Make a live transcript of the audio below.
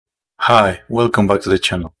Hi, welcome back to the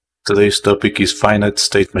channel. Today's topic is finite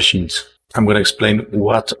state machines. I'm going to explain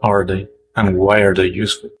what are they and why are they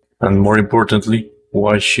useful. And more importantly,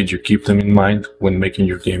 why should you keep them in mind when making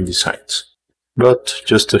your game designs. But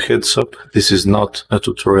just a heads up, this is not a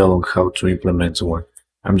tutorial on how to implement one.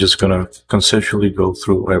 I'm just going to conceptually go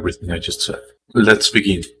through everything I just said. Let's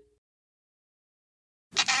begin.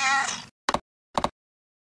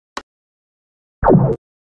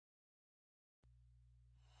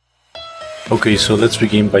 Okay, so let's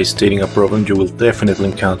begin by stating a problem you will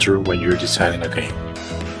definitely encounter when you're designing a game.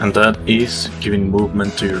 And that is giving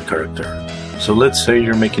movement to your character. So let's say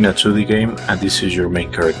you're making a 2D game and this is your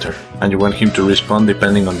main character, and you want him to respond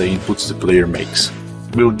depending on the inputs the player makes.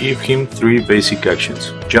 We'll give him 3 basic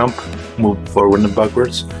actions: jump, move forward and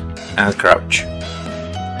backwards, and crouch.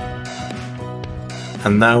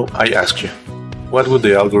 And now I ask you, what would the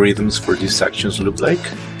algorithms for these actions look like?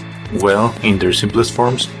 Well, in their simplest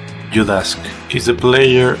forms, you'd ask, is the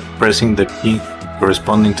player pressing the key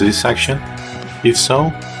corresponding to this action? If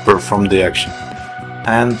so, perform the action.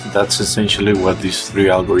 And that's essentially what these 3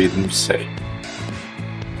 algorithms say.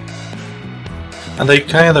 And they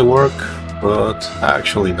kinda work, but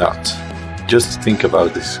actually not. Just think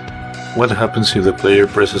about this. What happens if the player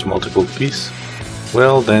presses multiple keys?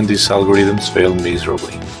 Well, then these algorithms fail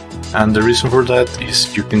miserably. And the reason for that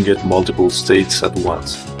is you can get multiple states at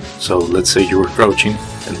once. So let's say you were crouching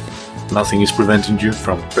and nothing is preventing you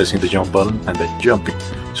from pressing the jump button and then jumping.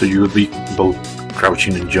 So you would be both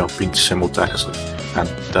crouching and jumping simultaneously, and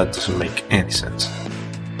that doesn't make any sense.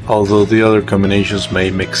 Although the other combinations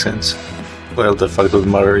may make sense, well, the fact of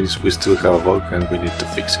the matter is we still have a bug and we need to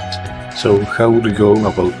fix it. So how would we go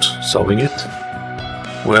about solving it?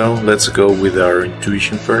 Well, let's go with our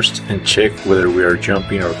intuition first and check whether we are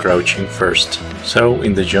jumping or crouching first. So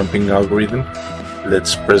in the jumping algorithm,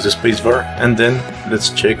 let's press the spacebar and then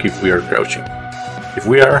let's check if we are crouching. If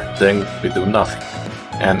we are, then we do nothing,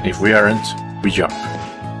 and if we aren't, we jump.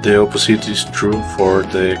 The opposite is true for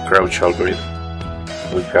the crouch algorithm.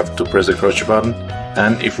 We have to press the crouch button,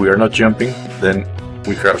 and if we are not jumping, then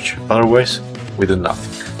we crouch. Otherwise, we do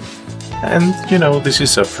nothing. And you know, this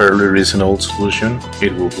is a fairly reasonable solution.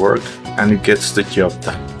 It will work and it gets the job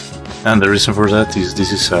done. And the reason for that is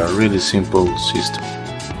this is a really simple system.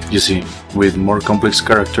 You see, with more complex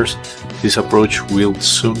characters, this approach will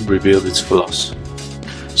soon reveal its flaws.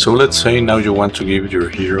 So let's say now you want to give your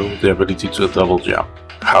hero the ability to double jump.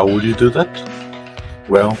 How would you do that?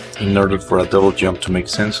 Well, in order for a double jump to make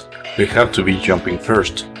sense, we have to be jumping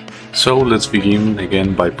first. So let's begin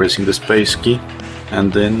again by pressing the space key,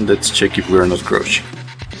 and then let's check if we are not crouching.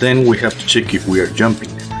 Then we have to check if we are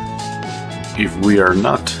jumping. If we are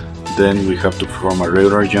not, then we have to perform a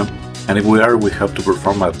regular jump, and if we are, we have to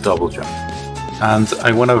perform a double jump. And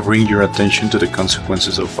I want to bring your attention to the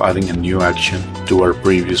consequences of adding a new action to our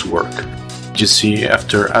previous work. You see,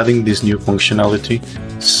 after adding this new functionality,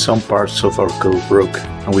 some parts of our code broke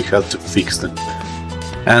and we had to fix them.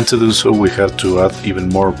 And to do so, we had to add even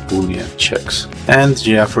more Boolean checks. And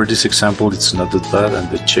yeah, for this example, it's not that bad and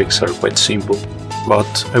the checks are quite simple.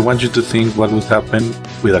 But I want you to think what would happen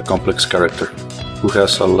with a complex character who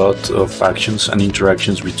has a lot of actions and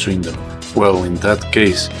interactions between them. Well, in that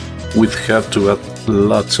case, we'd have to add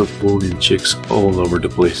lots of Boolean checks all over the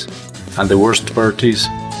place. And the worst part is,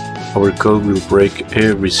 our code will break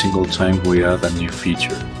every single time we add a new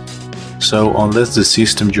feature. So unless the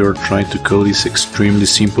system you're trying to code is extremely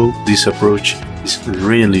simple, this approach is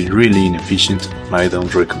really inefficient and I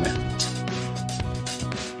don't recommend it.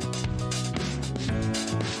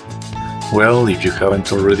 Well, if you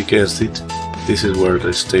haven't already guessed it, this is where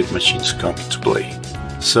the state machines come into play.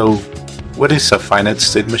 So, what is a finite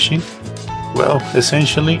state machine? Well,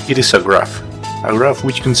 essentially it is a graph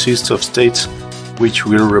which consists of states which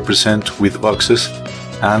we'll represent with boxes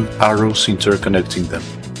and arrows interconnecting them.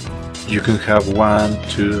 You can have 1,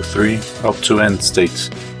 2, 3, up to n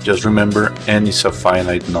states. Just remember, n is a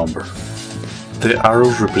finite number. The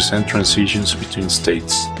arrows represent transitions between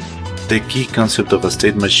states. The key concept of a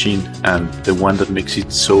state machine, and the one that makes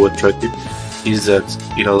it so attractive, is that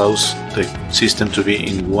it allows the system to be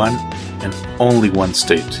in one and only one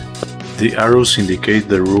state. The arrows indicate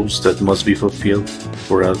the rules that must be fulfilled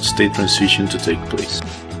for a state transition to take place.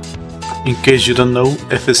 In case you don't know,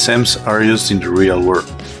 FSMs are used in the real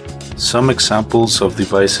world. Some examples of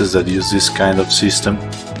devices that use this kind of system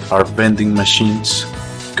are vending machines,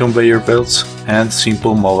 conveyor belts, and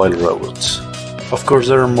simple mobile robots. Of course,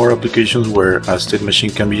 there are more applications where a state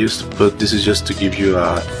machine can be used, but this is just to give you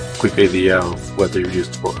a quick idea of what they're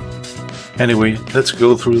used for. Anyway, let's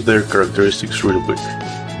go through their characteristics real quick.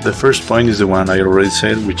 The first point is the one I already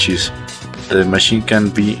said, which is the machine can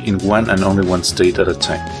be in one and only one state at a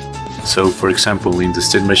time. So for example, in the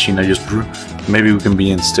state machine I just drew, maybe we can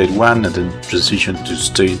be in state 1 and then transition to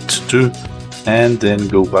state 2 and then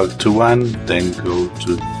go back to 1, then go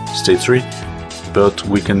to state 3, but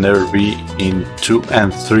we can never be in 2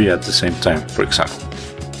 and 3 at the same time, for example.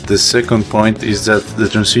 The second point is that the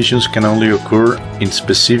transitions can only occur in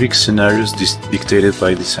specific scenarios dictated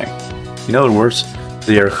by design. In other words,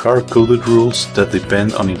 they are hard-coded rules that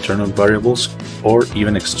depend on internal variables or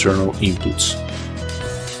even external inputs.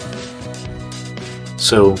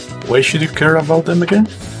 So, why should you care about them again?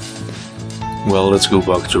 Well, let's go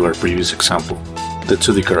back to our previous example, the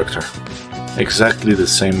 2D character. Exactly the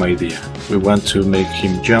same idea. We want to make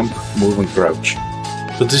him jump, move and crouch.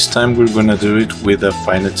 But this time we're gonna do it with a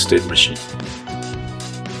finite state machine.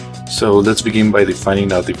 So let's begin by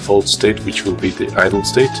defining a default state, which will be the idle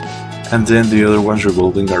state, and then the other ones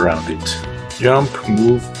revolving around it. Jump,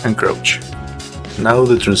 move and crouch. Now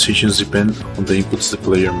the transitions depend on the inputs the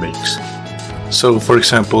player makes. So for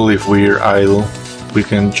example, if we're idle, we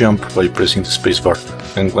can jump by pressing the spacebar,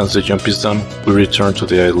 and once the jump is done, we return to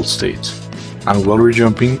the idle state. And while we're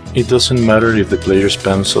jumping, it doesn't matter if the player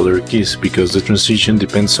spams other keys, because the transition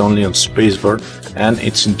depends only on spacebar and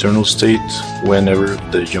its internal state whenever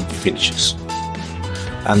the jump finishes.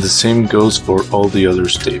 And the same goes for all the other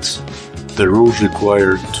states. The rules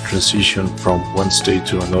required to transition from one state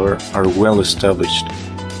to another are well established,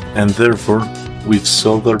 and therefore we've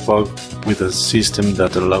solved our bug with a system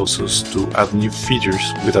that allows us to add new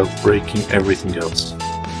features without breaking everything else.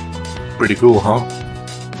 Pretty cool, huh?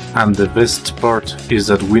 And the best part is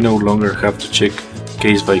that we no longer have to check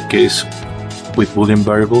case by case with boolean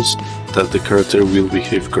variables that the character will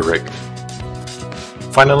behave correctly.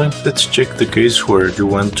 Finally, let's check the case where you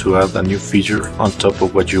want to add a new feature on top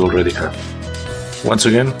of what you already have. Once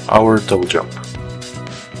again, our double jump.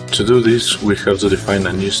 To do this, we have to define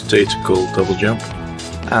a new state called double jump,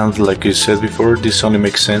 and like I said before, this only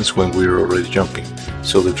makes sense when we're already jumping,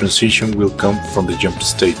 so the transition will come from the jump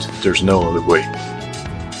state, there's no other way.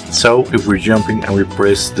 So if we're jumping and we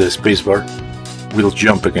press the spacebar, we'll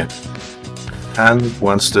jump again. And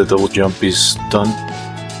once the double jump is done,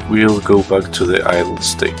 we'll go back to the idle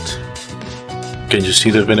state. Can you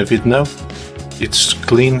see the benefit now? It's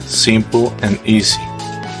clean, simple and easy.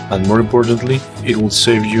 And more importantly, it will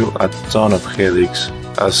save you a ton of headaches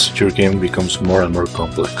as your game becomes more and more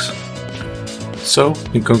complex. So,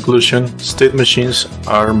 in conclusion, state machines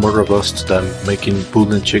are more robust than making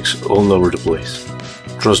boolean checks all over the place.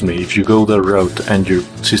 Trust me, if you go that route and your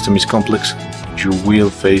system is complex, you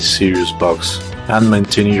will face serious bugs, and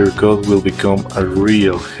maintaining your code will become a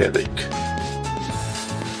real headache.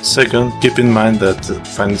 Second, keep in mind that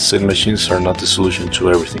finite state machines are not the solution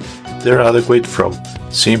to everything. They are adequate from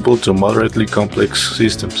simple to moderately complex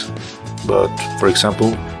systems, but, for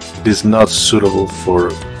example, it is not suitable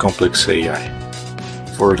for complex AI.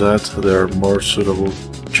 For that, there are more suitable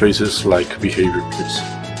choices like behavior trees.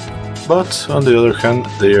 But on the other hand,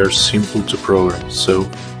 they are simple to program, so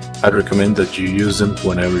I'd recommend that you use them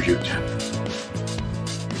whenever you can.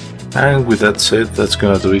 And with that said, that's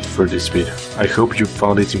gonna do it for this video. I hope you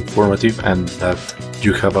found it informative and that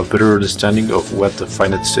you have a better understanding of what the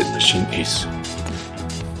finite state machine is.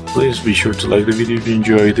 Please be sure to like the video if you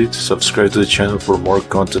enjoyed it, subscribe to the channel for more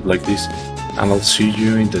content like this, and I'll see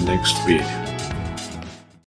you in the next video.